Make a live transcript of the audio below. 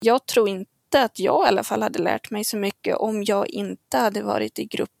Jag tror inte att jag i alla fall hade lärt mig så mycket om jag inte hade varit i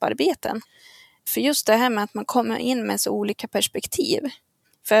grupparbeten. För just det här med att man kommer in med så olika perspektiv.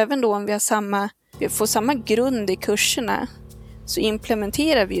 För även då om vi får samma grund i kurserna så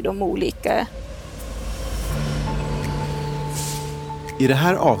implementerar vi de olika. I det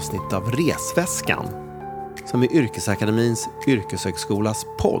här avsnittet av Resväskan, som är Yrkesakademins yrkeshögskolas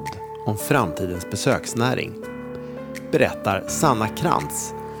podd om framtidens besöksnäring, berättar Sanna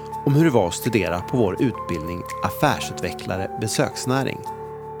Krantz om hur det var att studera på vår utbildning affärsutvecklare besöksnäring.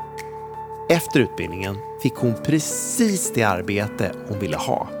 Efter utbildningen fick hon precis det arbete hon ville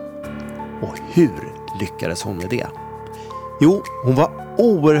ha. Och hur lyckades hon med det? Jo, hon var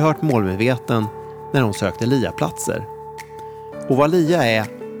oerhört målmedveten när hon sökte LIA-platser. Och vad LIA är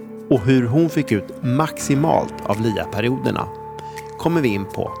och hur hon fick ut maximalt av LIA-perioderna kommer vi in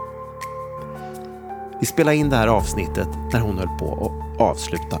på. Vi spelar in det här avsnittet när hon höll på att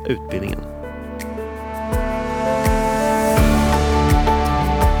avsluta utbildningen.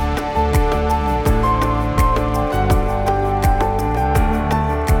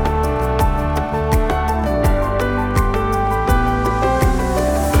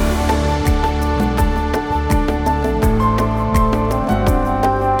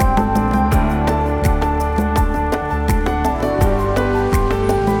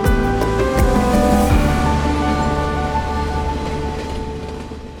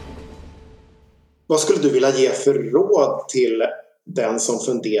 Vad skulle du vilja ge för råd till den som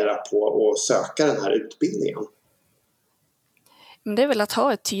funderar på att söka den här utbildningen? Det är väl att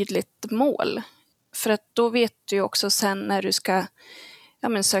ha ett tydligt mål. För att då vet du också sen när du ska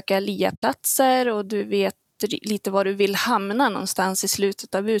söka LIA-platser och du vet lite var du vill hamna någonstans i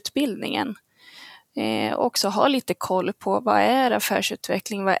slutet av utbildningen. Också ha lite koll på vad är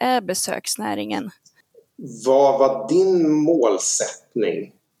affärsutveckling, vad är besöksnäringen. Vad var din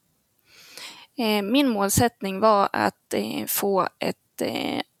målsättning? Min målsättning var att få ett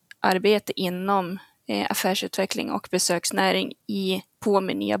arbete inom affärsutveckling och besöksnäring på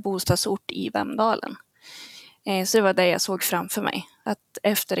min nya bostadsort i Vemdalen. Så det var det jag såg framför mig. Att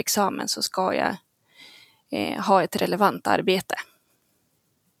efter examen så ska jag ha ett relevant arbete.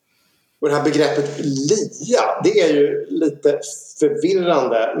 Och det här begreppet LIA, det är ju lite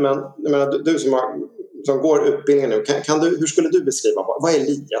förvirrande. Men jag menar, du som går utbildningen nu, hur skulle du beskriva, vad är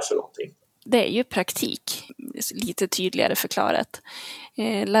LIA för någonting? Det är ju praktik, lite tydligare förklarat.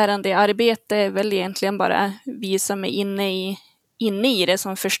 Lärande i arbete är väl egentligen bara vi som är inne i det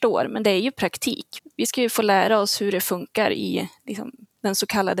som förstår, men det är ju praktik. Vi ska ju få lära oss hur det funkar i den så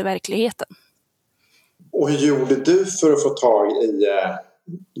kallade verkligheten. Och hur gjorde du för att få tag i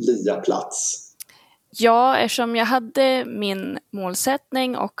LIA-plats? Ja, eftersom jag hade min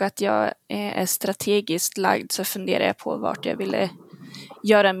målsättning och att jag är strategiskt lagd så funderade jag på vart jag ville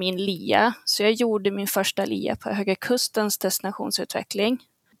göra min LIA. Så jag gjorde min första LIA på Höga Kustens destinationsutveckling.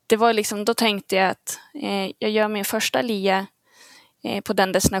 Det var då tänkte jag att jag gör min första LIA på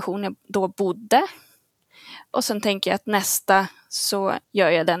den destination jag då bodde. Och sen tänker jag att nästa så gör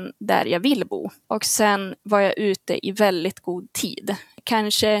jag den där jag vill bo. Och sen var jag ute i väldigt god tid.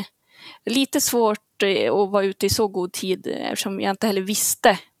 Kanske lite svårt att vara ute i så god tid eftersom jag inte heller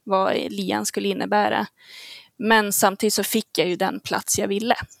visste vad LIAn skulle innebära. Men samtidigt så fick jag ju den plats jag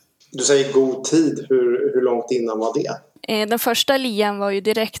ville. Du säger god tid. Hur långt innan var det? Den första LIAn var ju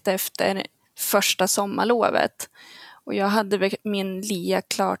direkt efter första sommarlovet. Och jag hade min LIA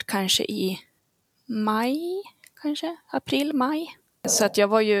klart kanske i april, maj. Så att jag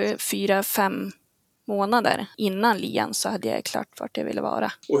var ju 4-5 månader innan LIAn så hade jag klart vart jag ville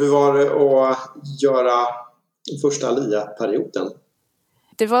vara. Och hur var det att göra första LIA-perioden?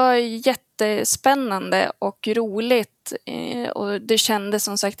 Det var jättespännande och roligt och det kändes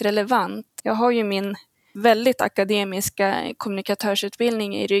som sagt relevant. Jag har ju min väldigt akademiska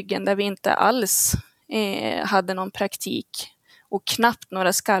kommunikatörsutbildning i ryggen där vi inte alls hade någon praktik och knappt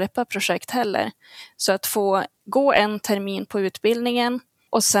några skarpa projekt heller. Så att få gå en termin på utbildningen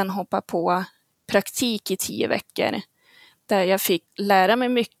och sen hoppa på praktik i 10 veckor där jag fick lära mig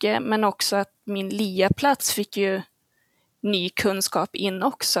mycket men också att min LIA-plats fick ju ny kunskap in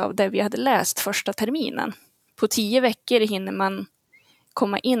också av det vi hade läst första terminen. På 10 veckor hinner man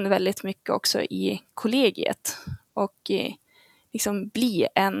komma in väldigt mycket också i kollegiet och bli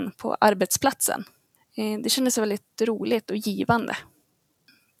en på arbetsplatsen. Det kändes väldigt roligt och givande.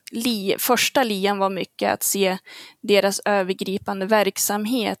 Första LIAn var mycket att se deras övergripande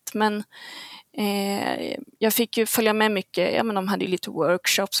verksamhet men jag fick ju följa med mycket, de hade ju lite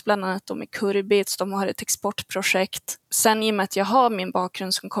workshops bland annat med Kurbits, de har ett exportprojekt. Sen i och med att jag har min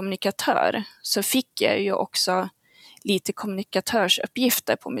bakgrund som kommunikatör så fick jag ju också lite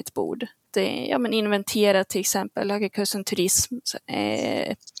kommunikatörsuppgifter på mitt bord. Inventera till exempel Höga Kusten Turism,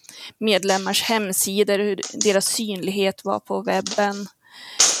 medlemmars hemsidor, hur deras synlighet var på webben.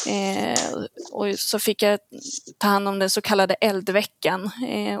 Och så fick jag ta hand om den så kallade eldveckan.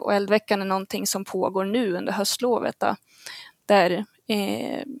 Och eldveckan är någonting som pågår nu under höstlovet då, där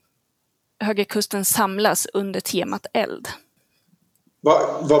Höga Kusten samlas under temat eld.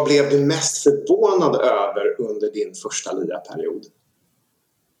 Vad blev du mest förvånad över under din första LIA-period?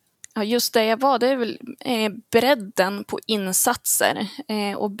 Ja, just det det är väl bredden på insatser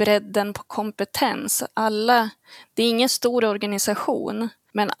och bredden på kompetens. Det är ingen stor organisation,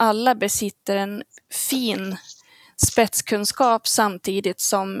 men alla besitter en fin spetskunskap samtidigt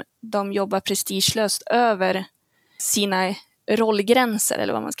som de jobbar prestigelöst över sina rollgränser,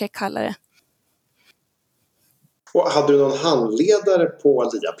 eller vad man ska kalla det. Och hade du någon handledare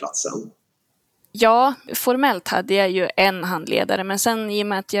på LIA-platsen? Ja, formellt hade jag ju en handledare, men sen i och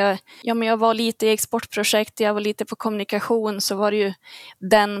med att jag var lite i exportprojekt, jag var lite på kommunikation, så var det ju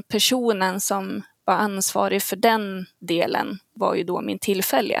den personen som var ansvarig för den delen var ju då min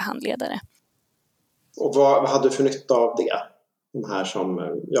tillfälliga handledare. Och vad hade du för nytta av det? De här som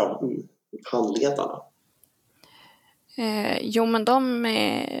handledarna? Men de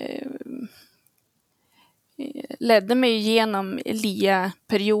ledde mig igenom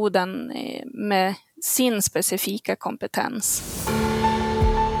LIA-perioden med sin specifika kompetens.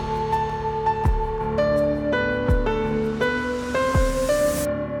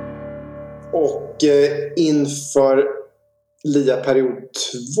 Och inför LIA-period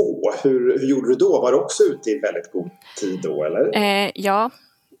 2, hur gjorde du då? Var du också ute i väldigt god tid då, eller? Ja,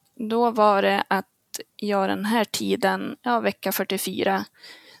 då var det att jag den här tiden, vecka 44,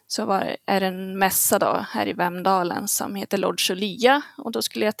 så är det en mässa då här i Vemdalen som heter Lodge och LIA, och då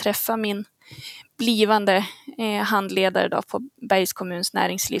skulle jag träffa min blivande handledare då på Bergs kommuns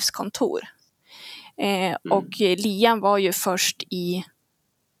näringslivskontor. Och LIA var ju först i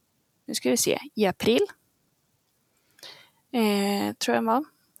april. Tror jag var.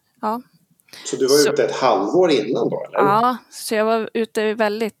 Ja. Så du var ute ett halvår innan då, eller? Ja, så jag var ute i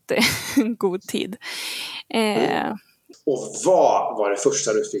väldigt god tid. Och vad var det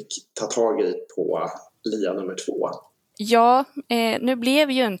första du fick ta tag i på LIA nummer 2? Ja, nu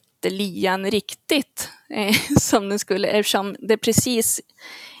blev ju inte LIAn riktigt som den skulle, eftersom det precis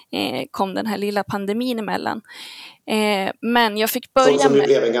kom den här lilla pandemin emellan. Men jag fick börja som ju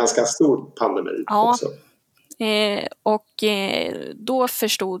blev en ganska stor pandemi också. Och då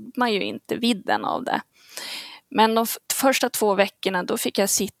förstod man ju inte vidden av det. Men de första 2 veckorna då fick jag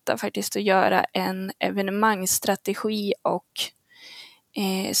sitta faktiskt och göra en evenemangsstrategi och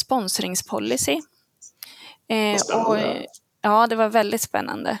sponsringspolicy. Ja, det var väldigt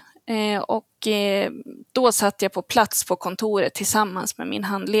spännande. Och då satt jag på plats på kontoret tillsammans med min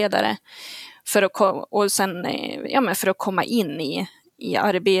handledare för att komma in i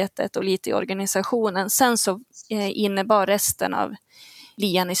arbetet och lite i organisationen. Sen så innebar resten av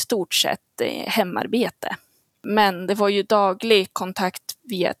LIAn i stort sett hemarbete. Men det var ju daglig kontakt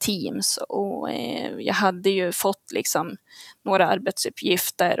via Teams, och jag hade ju fått liksom några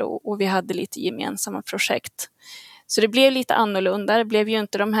arbetsuppgifter och vi hade lite gemensamma projekt. Så det blev lite annorlunda. Det blev ju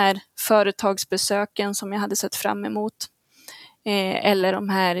inte de här företagsbesöken som jag hade sett fram emot. Eller de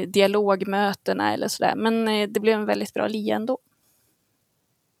här dialogmötena eller sådär. Men det blev en väldigt bra LIA ändå.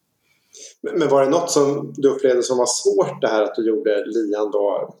 Men var det något som du upplevde som var svårt, det här att du gjorde LIAn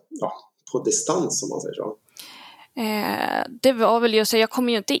då, på distans, som man säger så? Det var väl just, jag kom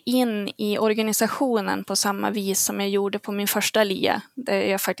ju inte in i organisationen på samma vis som jag gjorde på min första LIA, där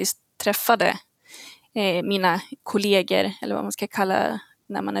jag faktiskt träffade mina kollegor, eller vad man ska kalla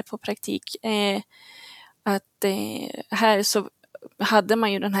när man är på praktik. Här så hade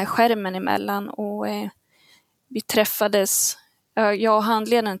man ju den här skärmen emellan, och vi träffades, jag och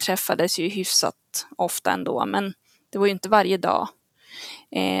handledaren träffades ju hyfsat ofta ändå, men det var ju inte varje dag.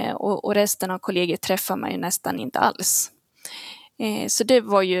 Och resten av kollegor träffar man ju nästan inte alls. Så det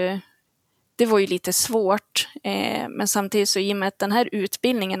var ju lite svårt. Men samtidigt så, i och med att den här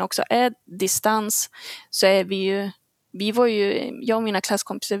utbildningen också är distans, så är jag och mina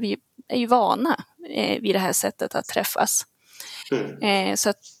klasskompisar, vi är ju vana vid det här sättet att träffas. Så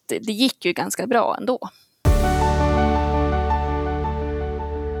att det gick ju ganska bra ändå.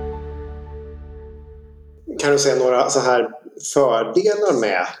 Kan du säga några så här fördelar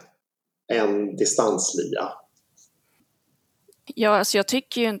med en distans-LIA? Ja, alltså jag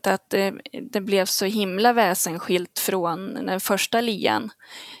tycker ju inte att det blev så himla väsensskilt från den första LIAn.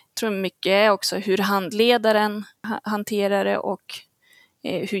 Jag tror mycket är också hur handledaren hanterar det och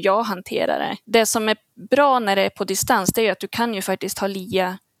hur jag hanterar det. Det som är bra när det är på distans, det är att du kan ju faktiskt ha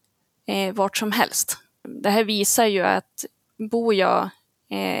LIA vart som helst. Det här visar ju att bor jag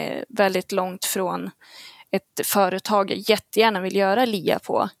väldigt långt från ett företag jag jättegärna vill göra LIA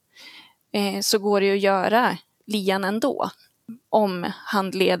på, så går det ju att göra LIAn ändå. Om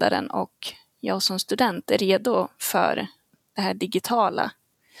handledaren och jag som student är redo för det här digitala,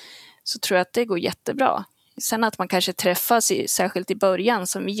 så tror jag att det går jättebra. Sen att man kanske träffas särskilt i början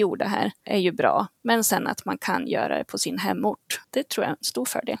som vi gjorde här är ju bra. Men sen att man kan göra det på sin hemort, det tror jag är en stor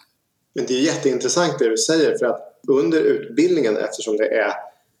fördel. Men det är jätteintressant det du säger, för att under utbildningen, eftersom det är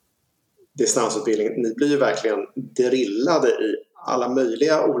distansutbildning, ni blir ju verkligen drillade i alla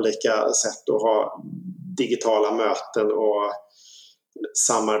möjliga olika sätt att ha digitala möten och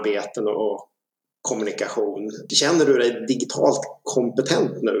samarbeten och kommunikation. Känner du dig digitalt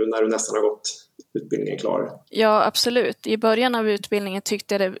kompetent nu när du nästan har gått utbildningen klar? Ja, absolut. I början av utbildningen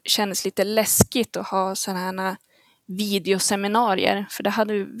tyckte jag det kändes lite läskigt att ha sådana här videoseminarier, för det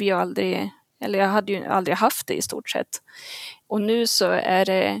hade vi ju aldrig, eller jag hade ju aldrig haft det i stort sett. Och nu så är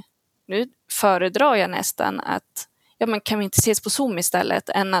det, nu föredrar jag nästan att, ja men kan vi inte ses på Zoom istället,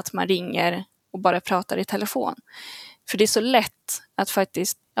 än att man ringer och bara pratar i telefon. För det är så lätt att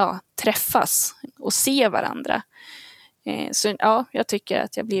faktiskt träffas och se varandra. Så ja, jag tycker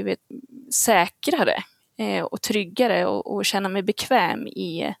att jag blivit säkrare och tryggare och känner mig bekväm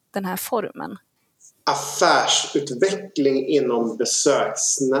i den här formen. Affärsutveckling inom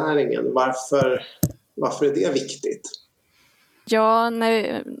besöksnäringen, varför är det viktigt? Ja,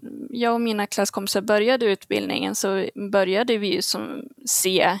 när jag och mina klasskompisar började utbildningen så började vi ju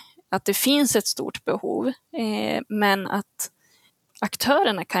se att det finns ett stort behov, men att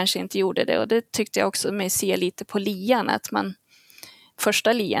aktörerna kanske inte gjorde det. Och det tyckte jag också mig se lite på LIAn, att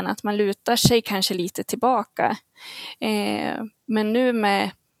första LIAn, att man lutar sig kanske lite tillbaka. Men nu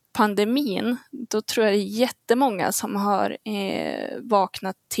med pandemin, då tror jag det är jättemånga som har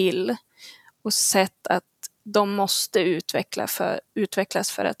vaknat till och sett att de måste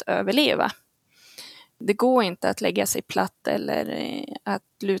utvecklas för att överleva. Det går inte att lägga sig platt eller att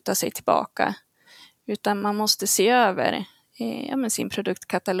luta sig tillbaka, utan man måste se över sin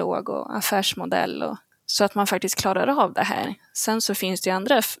produktkatalog och affärsmodell så att man faktiskt klarar av det här. Sen så finns det ju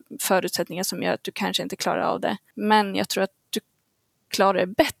andra förutsättningar som gör att du kanske inte klarar av det. Men jag tror att du klarar det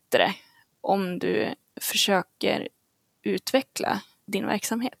bättre om du försöker utveckla din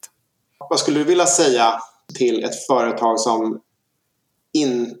verksamhet. Vad skulle du vilja säga till ett företag som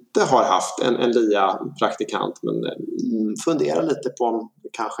inte har haft en LIA-praktikant men funderar lite på om det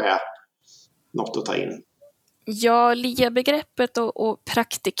kanske är något att ta in? Ja, LIA-begreppet och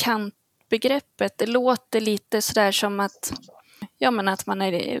praktikantbegreppet, det låter lite sådär som att man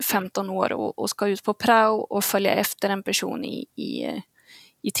är 15 år och ska ut på prao och följa efter en person i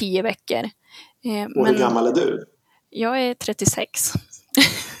 10 veckor. Och hur gammal är du? Jag är 36.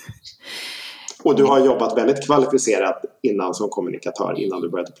 Och du har jobbat väldigt kvalificerat innan som kommunikatör, innan du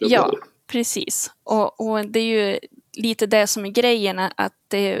började plugga? Ja, precis. Och det är ju lite det som är grejen, att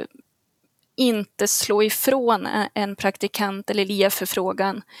det inte slå ifrån en praktikant eller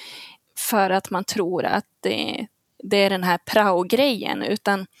LIA-förfrågan för att man tror att det är den här prao-grejen,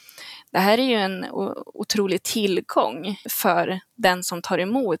 utan det här är ju en otrolig tillgång för den som tar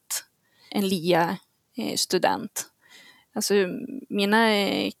emot en LIA-student. Alltså mina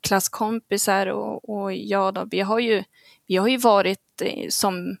klasskompisar och jag då, vi har ju varit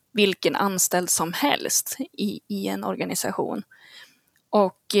som vilken anställd som helst i en organisation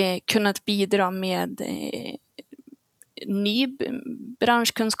och kunnat bidra med ny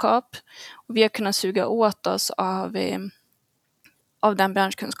branschkunskap, och vi har kunnat suga åt oss av den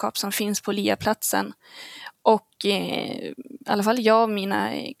branschkunskap som finns på LIA-platsen. Och i alla fall jag och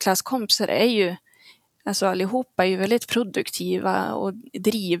mina klasskompisar är ju, alltså allihopa är ju väldigt produktiva och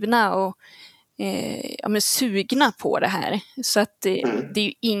drivna och sugna på det här. Så att det är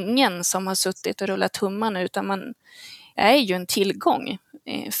ju ingen som har suttit och rullat tummarna, utan man är ju en tillgång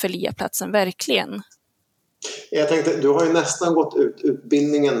för LIA-platsen, verkligen. Jag tänkte, du har ju nästan gått ut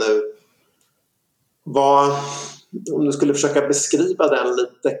utbildningen nu. Om du skulle försöka beskriva den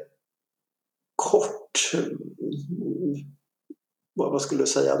lite kort, vad skulle du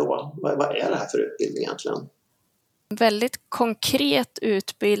säga då? Vad är det här för utbildning egentligen? Väldigt konkret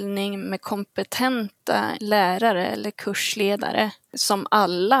utbildning med kompetenta lärare eller kursledare som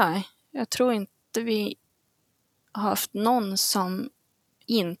alla, jag tror inte vi har haft någon som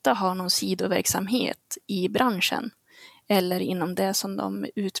inte har någon sidoverksamhet i branschen eller inom det som de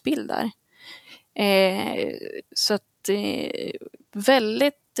utbildar. Så att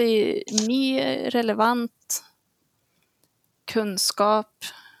väldigt ny, relevant kunskap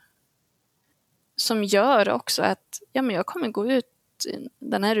som gör också att jag kommer gå ut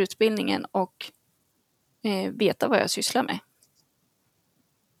den här utbildningen och veta vad jag sysslar med.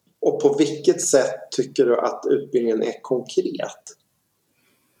 Och på vilket sätt tycker du att utbildningen är konkret?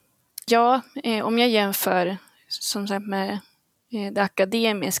 Ja, om jag jämför som sagt med det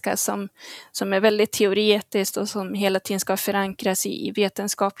akademiska som är väldigt teoretiskt och som hela tiden ska förankras i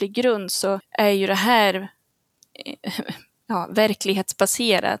vetenskaplig grund, så är ju det här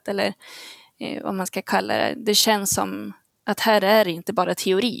verklighetsbaserat, eller vad man ska kalla det. Det känns som att här är det inte bara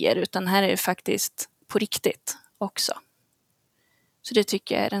teorier, utan här är det faktiskt på riktigt också. Så det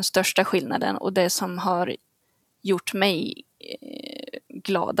tycker jag är den största skillnaden och det som har gjort mig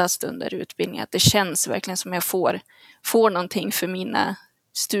gladast under utbildningen. Att det känns verkligen som jag får någonting för mina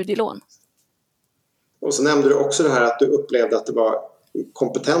studielån. Och så nämnde du också det här att du upplevde att det var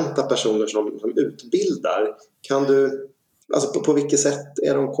kompetenta personer som utbildar. Kan du, alltså på vilket sätt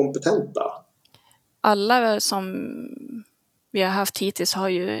är de kompetenta? Alla som vi har haft hittills har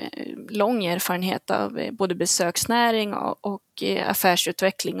ju lång erfarenhet av både besöksnäring och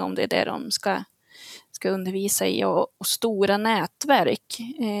affärsutveckling, om det är det de ska undervisa i, och stora nätverk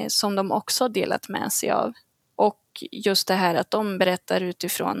som de också har delat med sig av. Och just det här att de berättar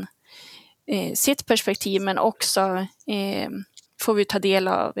utifrån sitt perspektiv, men också får vi ta del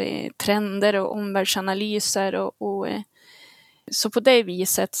av trender och omvärldsanalyser så på det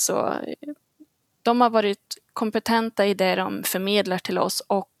viset så de har varit kompetenta i det de förmedlar till oss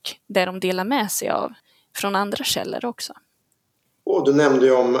och det de delar med sig av från andra källor också. Och du nämnde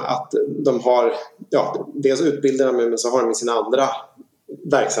ju om att de har, dels utbildar men så har de sina andra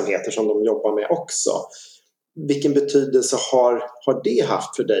verksamheter som de jobbar med också. Vilken betydelse har det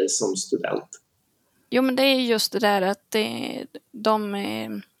haft för dig som student? Jo, men det är just det där att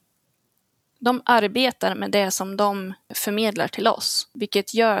de arbetar med det som de förmedlar till oss,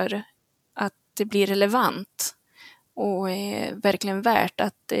 vilket gör att det blir relevant och verkligen värt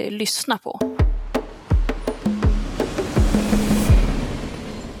att lyssna på.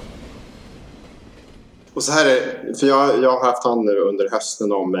 Och så här är, för jag har haft hand nu under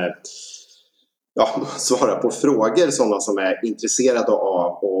hösten om svara på frågor, sådana som är intresserade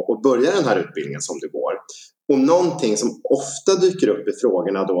av att börja den här utbildningen som du går. Och någonting som ofta dyker upp i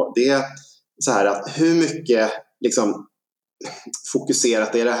frågorna då, det är så här att hur mycket liksom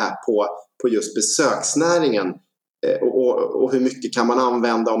fokuserat är det här på just besöksnäringen och hur mycket kan man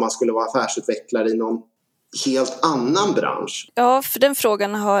använda om man skulle vara affärsutvecklare i någon helt annan bransch? Ja, för den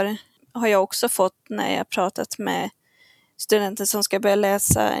frågan har jag också fått när jag pratat med studenter som ska börja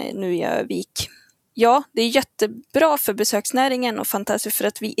läsa nu i Övik. Ja, det är jättebra för besöksnäringen och fantastiskt, för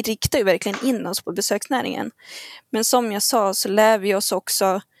att vi riktar ju verkligen in oss på besöksnäringen. Men som jag sa så lär vi oss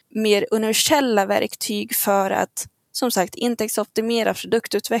också mer universella verktyg för att, som sagt, intäktsoptimera,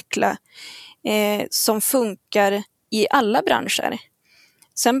 produktutveckla som funkar i alla branscher.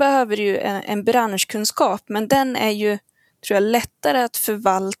 Sen behöver du ju en branschkunskap, men den är ju, tror jag, lättare att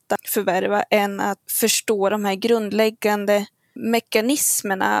förvärva än att förstå de här grundläggande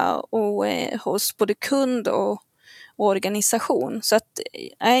mekanismerna och hos både kund och organisation. Så att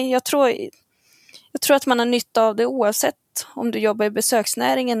jag tror att man har nytta av det oavsett om du jobbar i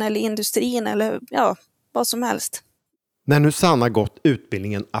besöksnäringen eller industrin eller vad som helst. När nu Sanna gått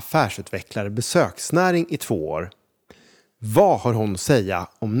utbildningen affärsutvecklare besöksnäring i 2 år, vad har hon att säga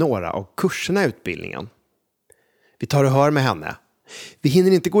om några av kurserna i utbildningen? Vi tar och hör med henne. Vi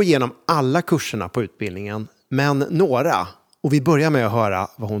hinner inte gå igenom alla kurserna på utbildningen, men några. Och vi börjar med att höra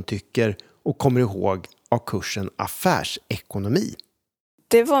vad hon tycker och kommer ihåg av kursen affärsekonomi.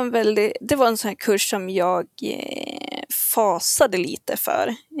 Det var en sån här kurs som jag fasade lite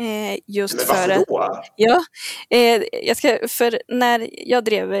för. Just men för varför då? Ja, för när jag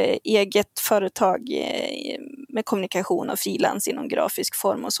drev eget företag med kommunikation och frilans inom grafisk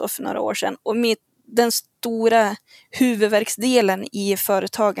form och så för några år sedan. Och den stora huvudverksdelen i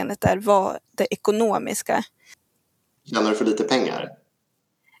företagandet där var det ekonomiska. Tjänar du för lite pengar?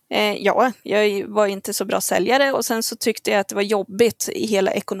 Ja, jag var inte så bra säljare och sen så tyckte jag att det var jobbigt i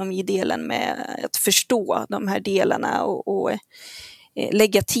hela ekonomidelen med att förstå de här delarna och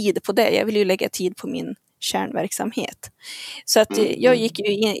lägga tid på det. Jag vill ju lägga tid på min kärnverksamhet. Så att jag gick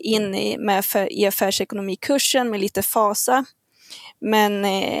ju in i affärsekonomikursen med lite fasa. Men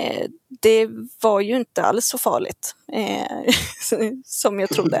det var ju inte alls så farligt som jag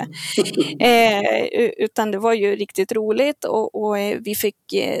trodde. Utan det var ju riktigt roligt och vi fick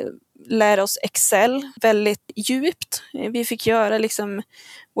lära oss Excel väldigt djupt. Vi fick göra liksom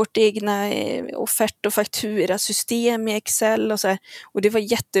vårt egna offert- och fakturasystem i Excel och så här. Och det var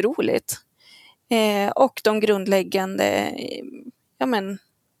jätteroligt. Och de grundläggande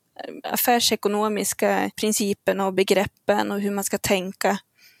affärsekonomiska principerna och begreppen och hur man ska tänka.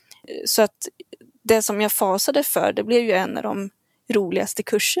 Så att det som jag fasade för, det blev ju en av de roligaste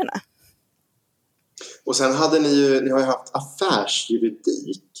kurserna. Och sen hade ni har ju haft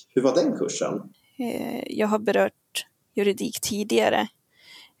affärsjuridik. Hur var den kursen? Jag har berört juridik tidigare.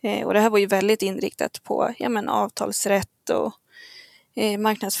 Och det här var ju väldigt inriktat på avtalsrätt och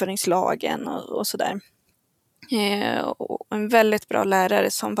marknadsföringslagen och sådär. Och en väldigt bra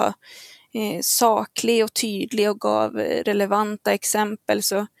lärare som var saklig och tydlig och gav relevanta exempel.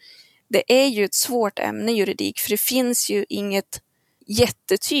 Så det är ju ett svårt ämne juridik, för det finns ju inget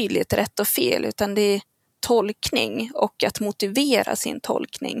jättetydligt rätt och fel, utan det är tolkning och att motivera sin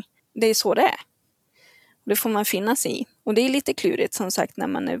tolkning. Det är så det är. Det får man finna sig i. Och det är lite klurigt som sagt när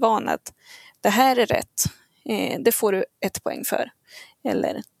man är van att det här är rätt, det får du 1 poäng för.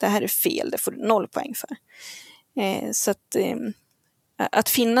 Eller det här är fel, det får du 0 poäng för. Så att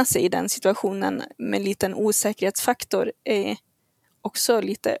finna sig i den situationen med en liten osäkerhetsfaktor är också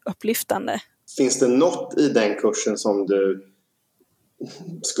lite upplyftande. Finns det något i den kursen som du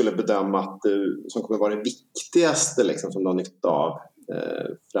skulle bedöma att som kommer vara det viktigaste liksom, som du har nytta av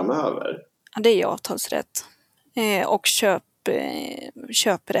framöver? Ja, det är avtalsrätt och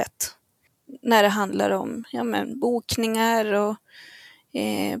köprätt. När det handlar om bokningar och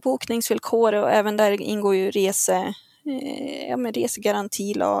bokningsvillkor, och även där ingår ju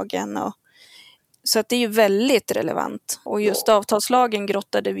resegarantilagen. Så att det är ju väldigt relevant. Och just avtalslagen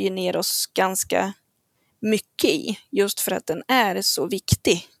grottade vi ner oss ganska mycket i, just för att den är så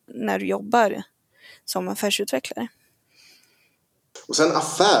viktig när du jobbar som affärsutvecklare. Och sen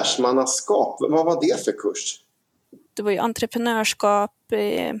affärsmannaskap, vad var det för kurs? Det var ju entreprenörskap,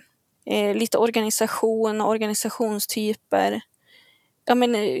 lite organisationstyper.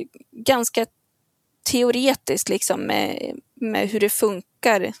 Ganska teoretiskt liksom med hur det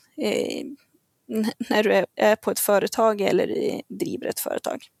funkar när du är på ett företag eller driver ett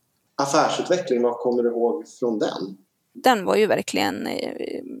företag. Affärsutveckling, vad kommer du ihåg från den? Den var ju verkligen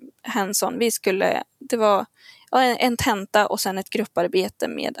hands-on. Det var en tenta och sen ett grupparbete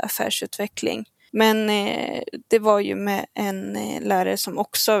med affärsutveckling. Men det var ju med en lärare som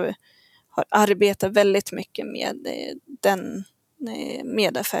också har arbetat väldigt mycket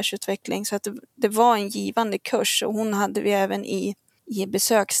med affärsutveckling. Så att det var en givande kurs, och hon hade vi även i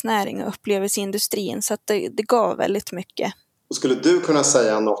besöksnäring och upplevelseindustrin. Så att det gav väldigt mycket. Och skulle du kunna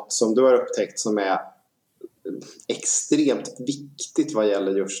säga något som du har upptäckt som är extremt viktigt vad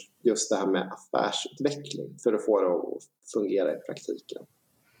gäller just det här med affärsutveckling för att få det att fungera i praktiken?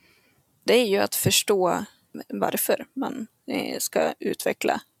 Det är ju att förstå varför man ska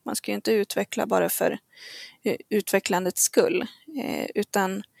utveckla. Man ska ju inte utveckla bara för utvecklandets skull,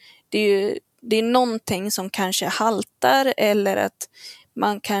 utan det är någonting som kanske haltar, eller att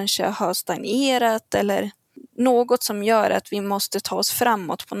man kanske har stagnerat, eller något som gör att vi måste ta oss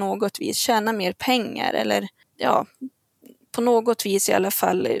framåt på något vis, tjäna mer pengar, eller på något vis i alla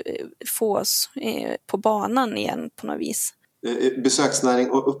fall få oss på banan igen på något vis.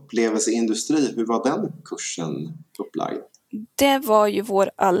 Besöksnäring och upplevelseindustri, hur var den kursen upplagd? Det var ju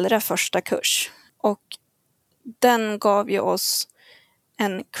vår allra första kurs, och den gav ju oss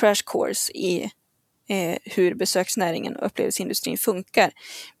en crash course i hur besöksnäringen och upplevelseindustrin funkar.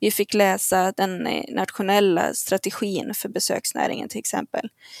 Vi fick läsa den nationella strategin för besöksnäringen till exempel.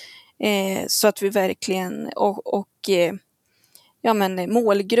 Så att vi verkligen,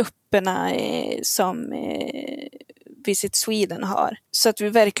 målgrupperna som Visit Sweden har. Så att vi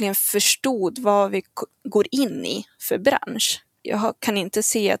verkligen förstod vad vi går in i för bransch. Jag kan inte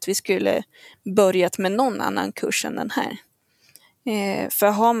se att vi skulle börjat med någon annan kurs än den här. För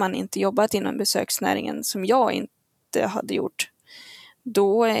har man inte jobbat inom besöksnäringen, som jag inte hade gjort,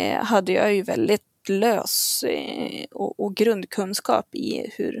 då hade jag ju väldigt lös och grundkunskap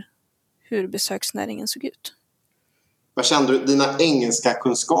i hur besöksnäringen såg ut. Vad kände du, dina engelska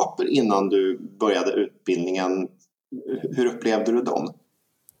kunskaper innan du började utbildningen, hur upplevde du dem?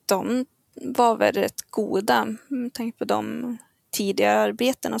 De var väl rätt goda, med tanke på de tidiga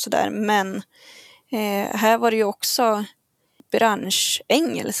arbeten och sådär, men här var det ju också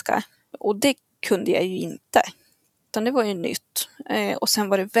branschengelska, och det kunde jag ju inte, utan det var ju nytt. Och sen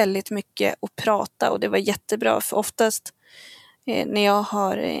var det väldigt mycket att prata, och det var jättebra, för oftast när jag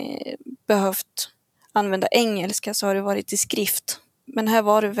har behövt använda engelska så har det varit i skrift, men här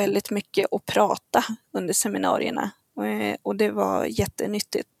var det väldigt mycket att prata under seminarierna, och det var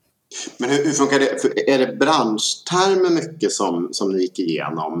jättenyttigt. Men hur funkar det? Är det branschtermer mycket som ni gick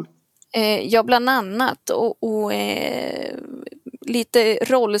igenom? Ja, bland annat, och lite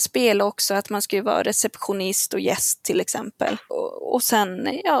rollspel också, att man skulle vara receptionist och gäst till exempel. Och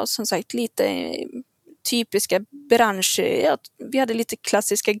sen, ja, som sagt, lite typiska branscher. Ja, vi hade lite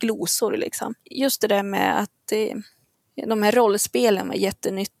klassiska glosor liksom. Just det där med att de här rollspelen var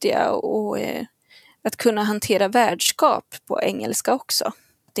jättenyttiga och att kunna hantera värdskap på engelska också.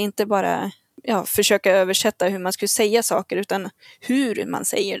 Att inte bara försöka översätta hur man skulle säga saker, utan hur man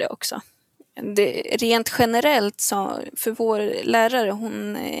säger det också. Rent generellt, så, för vår lärare,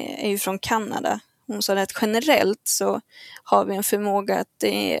 hon är ju från Kanada. Hon sa att generellt så har vi en förmåga att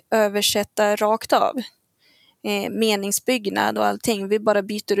översätta rakt av. Meningsbyggnad och allting. Vi bara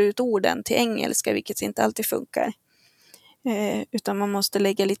byter ut orden till engelska, vilket inte alltid funkar. Utan man måste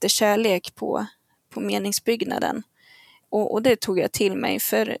lägga lite kärlek på meningsbyggnaden. Och det tog jag till mig,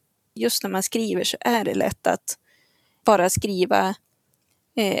 för just när man skriver så är det lätt att bara skriva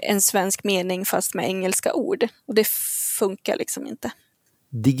en svensk mening fast med engelska ord. Och det funkar liksom inte.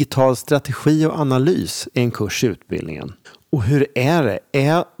 Digital strategi och analys är en kurs i utbildningen. Och hur är det?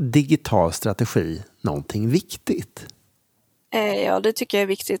 Är digital strategi någonting viktigt? Ja, det tycker jag är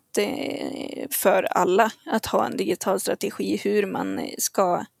viktigt för alla att ha en digital strategi, hur man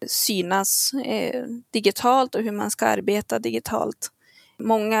ska synas digitalt och hur man ska arbeta digitalt.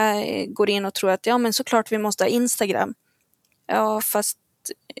 Många går in och tror att men såklart vi måste ha Instagram. Ja, fast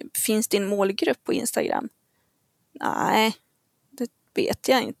finns din målgrupp på Instagram? Nej, det vet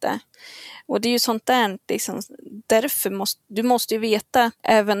jag inte. Och det är ju sånt där, liksom, därför du måste ju veta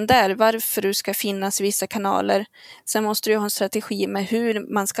även där varför du ska finnas i vissa kanaler. Sen måste du ha en strategi med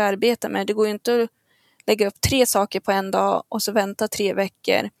hur man ska arbeta med. Det går ju inte att lägga upp 3 saker på en dag och så vänta 3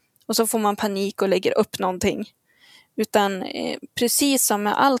 veckor och så får man panik och lägger upp någonting. Utan precis som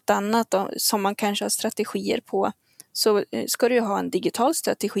med allt annat då, som man kanske har strategier på, så ska du ju ha en digital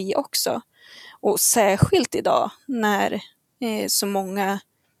strategi också. Och särskilt idag när så många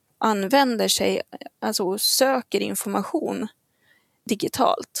använder sig, alltså söker information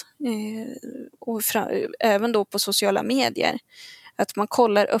digitalt. Och även då på sociala medier. Att man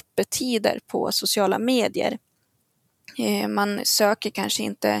kollar öppettider på sociala medier. Man söker kanske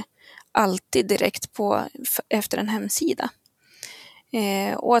inte alltid direkt efter en hemsida.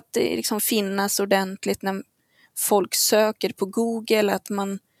 Och att det liksom finnas ordentligt när folk söker på Google, att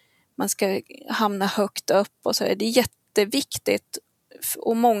man ska hamna högt upp och så. Det är jätteviktigt,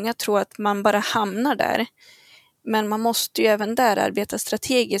 och många tror att man bara hamnar där. Men man måste ju även där arbeta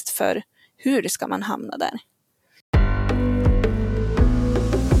strategiskt för hur ska man hamna där.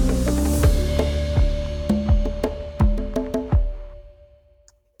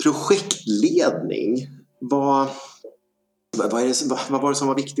 Projektledning, vad var det som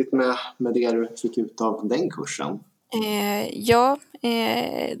var viktigt med det du fick ut av den kursen?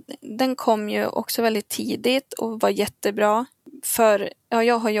 Den kom ju också väldigt tidigt och var jättebra. För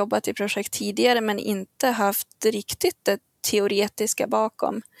jag har jobbat i projekt tidigare men inte haft riktigt det teoretiska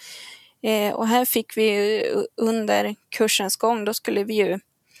bakom. Och här fick vi under kursens gång, då skulle vi ju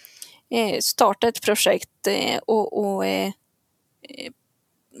starta ett projekt och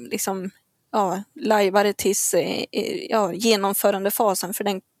liksom lajvare tills genomförandefasen, för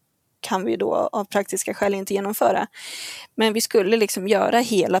den kan vi då av praktiska skäl inte genomföra. Men vi skulle liksom göra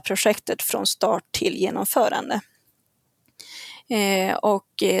hela projektet från start till genomförande.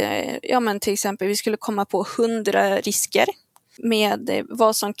 Men till exempel vi skulle komma på 100 risker med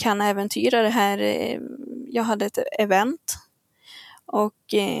vad som kan äventyra det här. Jag hade ett event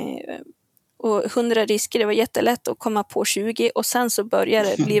och 100 risker, det var jättelätt att komma på 20 och sen så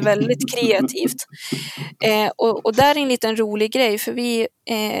började det bli väldigt kreativt. Och där är en liten rolig grej, för vi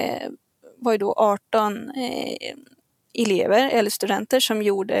var ju då 18 elever eller studenter som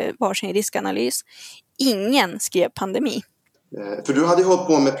gjorde varsin riskanalys. Ingen skrev pandemi. För du hade ju hållit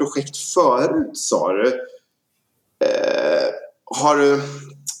på med projekt förut, sa du.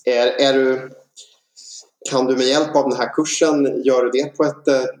 Kan du med hjälp av den här kursen, gör du det på ett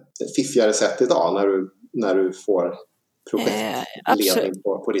fiffigare sätt idag när du får projektledning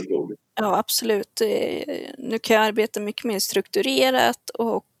på ditt bord? Ja, absolut. Nu kan jag arbeta mycket mer strukturerat,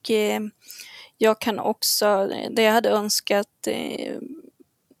 och jag kan också, det jag hade önskat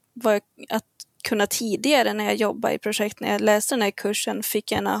var att kunna tidigare när jag jobbade i projekt, när jag läste den här kursen,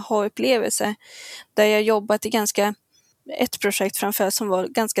 fick jag en aha-upplevelse där jag jobbat i ett projekt framför som var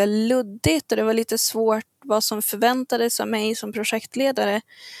ganska luddigt och det var lite svårt vad som förväntades av mig som projektledare.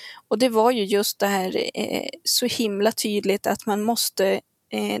 Och det var ju just det här så himla tydligt att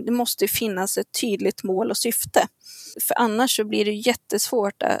det måste finnas ett tydligt mål och syfte. För annars så blir det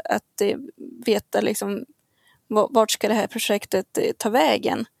jättesvårt att veta liksom, vart ska det här projektet ta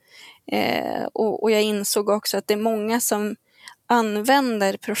vägen. Och jag insåg också att det är många som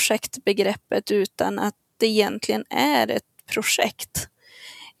använder projektbegreppet utan att det egentligen är ett projekt.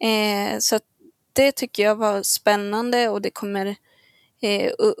 Så att det tycker jag var spännande, och det kommer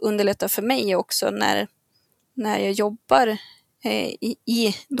underlätta för mig också när jag jobbar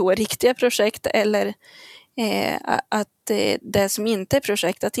i då riktiga projekt, eller att det som inte är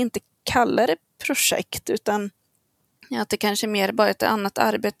projekt, att inte kalla det projekt, utan att det kanske mer bara är ett annat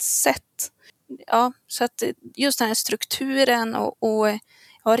arbetssätt. Ja, så att just den här strukturen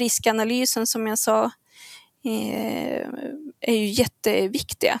och riskanalysen som jag sa är ju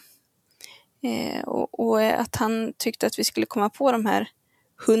jätteviktiga. Och att han tyckte att vi skulle komma på de här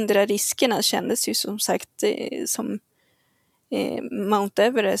 100 riskerna kändes ju som sagt som Mount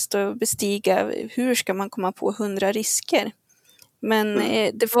Everest, och bestiga, hur ska man komma på 100 risker? Men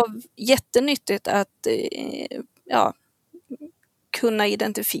det var jättenyttigt att kunna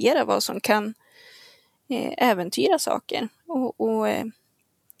identifiera vad som kan äventyra saker. Och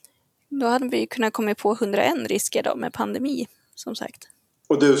då hade vi kunnat komma på 101 risker då med pandemi, som sagt.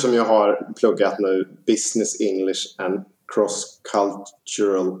 Och du som ju har pluggat nu Business English and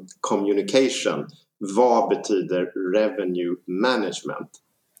Cross-Cultural Communication, vad betyder Revenue Management?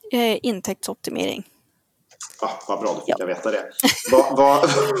 Intäktsoptimering. Vad bra, då fick jag veta det.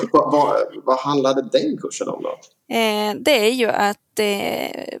 Vad handlade den kursen om då? Det är ju att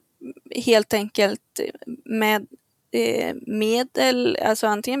helt enkelt med medel, alltså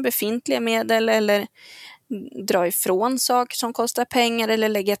antingen befintliga medel, eller dra ifrån saker som kostar pengar, eller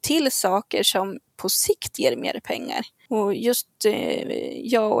lägga till saker som på sikt ger mer pengar. Och just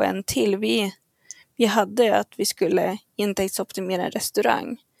jag och en till, vi hade att vi skulle intäktsoptimera en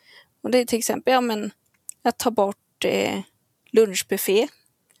restaurang. Och det är till exempel att ta bort lunchbuffé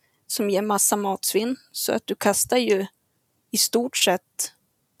som ger massa matsvinn, så att du kastar ju i stort sett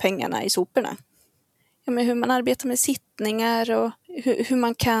pengarna i soporna. Men hur man arbetar med sittningar, och hur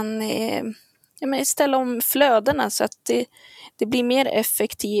man kan ställa om flödena så att det blir mer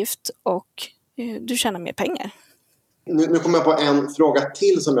effektivt och du tjänar mer pengar. Nu kommer jag på en fråga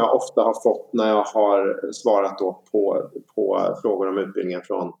till som jag ofta har fått när jag har svarat då på frågor om utbildningen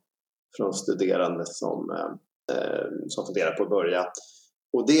från studerande som funderar på att börja.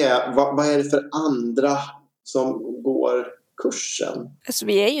 Och det är, vad är det för andra som går kursen? Alltså,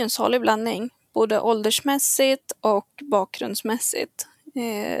 vi är ju en salig blandning, både åldersmässigt och bakgrundsmässigt.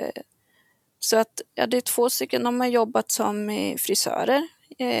 Så att det är 2 stycken, de har jobbat som frisörer.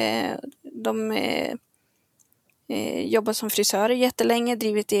 De jobbar som frisörer jättelänge,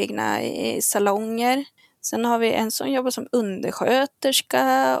 drivit egna salonger. Sen har vi en som jobbar som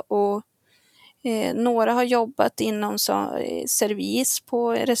undersköterska, och några har jobbat inom servis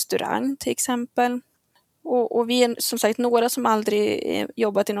på restaurang till exempel. Och vi är som sagt några som aldrig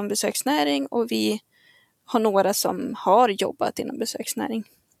jobbat inom besöksnäring, och vi har några som har jobbat inom besöksnäring.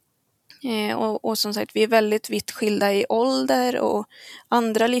 Och som sagt, vi är väldigt vitt skilda i ålder och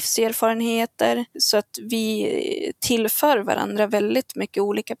andra livserfarenheter, så att vi tillför varandra väldigt mycket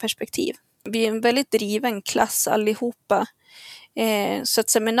olika perspektiv. Vi är en väldigt driven klass allihopa, så att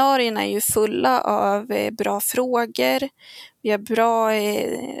seminarierna är ju fulla av bra frågor. Vi har bra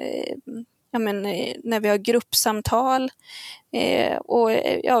när vi har gruppsamtal, och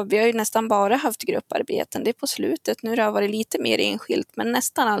vi har ju nästan bara haft grupparbeten. Det är på slutet, nu har det varit lite mer enskilt, men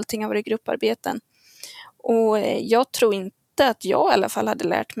nästan allting har varit grupparbeten. Och jag tror inte att jag i alla fall hade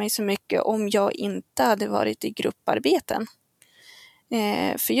lärt mig så mycket om jag inte hade varit i grupparbeten.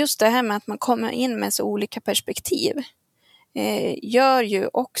 För just det här med att man kommer in med så olika perspektiv gör ju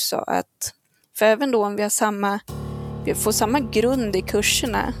också att, för även då om vi får samma grund i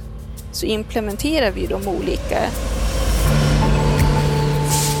kurserna, så implementerar vi de olika.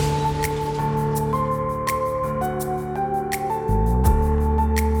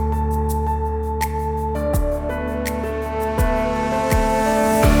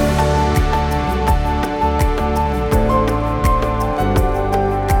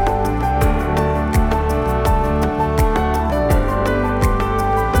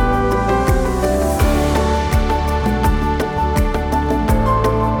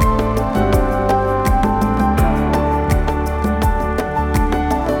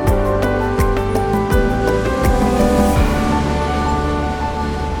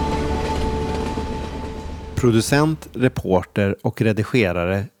 Producent, reporter och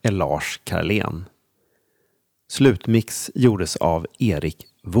redigerare är Lars Karlén. Slutmix gjordes av Erik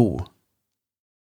Vo.